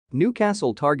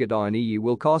Newcastle target Awoniyi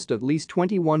will cost at least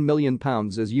 £21 million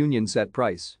as Union set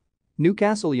price.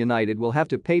 Newcastle United will have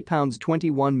to pay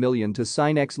 £21 million to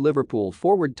sign ex-Liverpool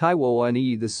forward Taiwo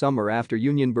Awoniyi this summer after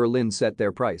Union Berlin set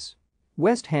their price.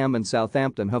 West Ham and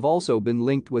Southampton have also been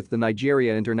linked with the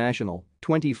Nigeria international,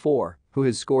 24, who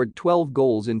has scored 12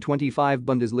 goals in 25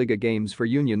 Bundesliga games for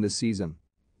Union this season.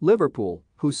 Liverpool,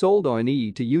 who sold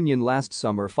Awoniyi to Union last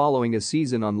summer following a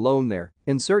season on loan there,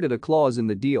 inserted a clause in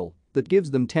the deal that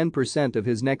gives them 10% of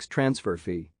his next transfer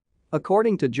fee.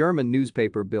 According to German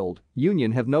newspaper Bild,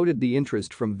 Union have noted the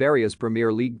interest from various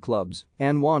Premier League clubs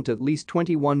and want at least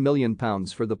 £21 million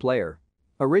for the player.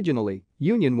 Originally,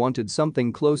 Union wanted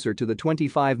something closer to the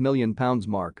 £25 million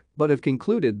mark but have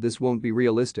concluded this won't be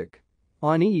realistic.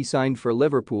 Awoniyi signed for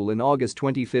Liverpool in August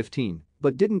 2015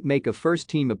 but didn't make a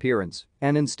first-team appearance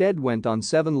and instead went on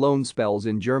 7 loan spells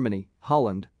in Germany,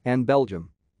 Holland, and Belgium.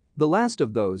 The last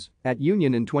of those, at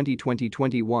Union in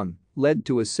 2020-21, led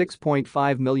to a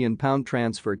 £6.5 million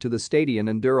transfer to the Stadion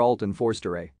an der Alten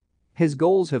Forsterei. His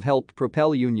goals have helped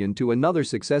propel Union to another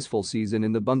successful season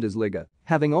in the Bundesliga,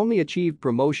 having only achieved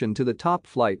promotion to the top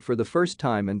flight for the first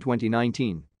time in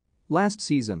 2019. Last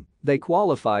season, they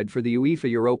qualified for the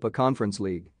UEFA Europa Conference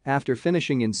League after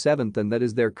finishing in 7th, and that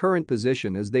is their current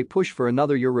position as they push for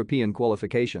another European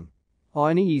qualification.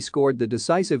 Awoniyi scored the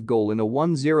decisive goal in a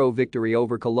 1-0 victory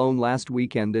over Cologne last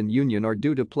weekend, and Union are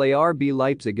due to play RB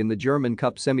Leipzig in the German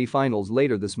Cup semi-finals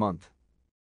later this month.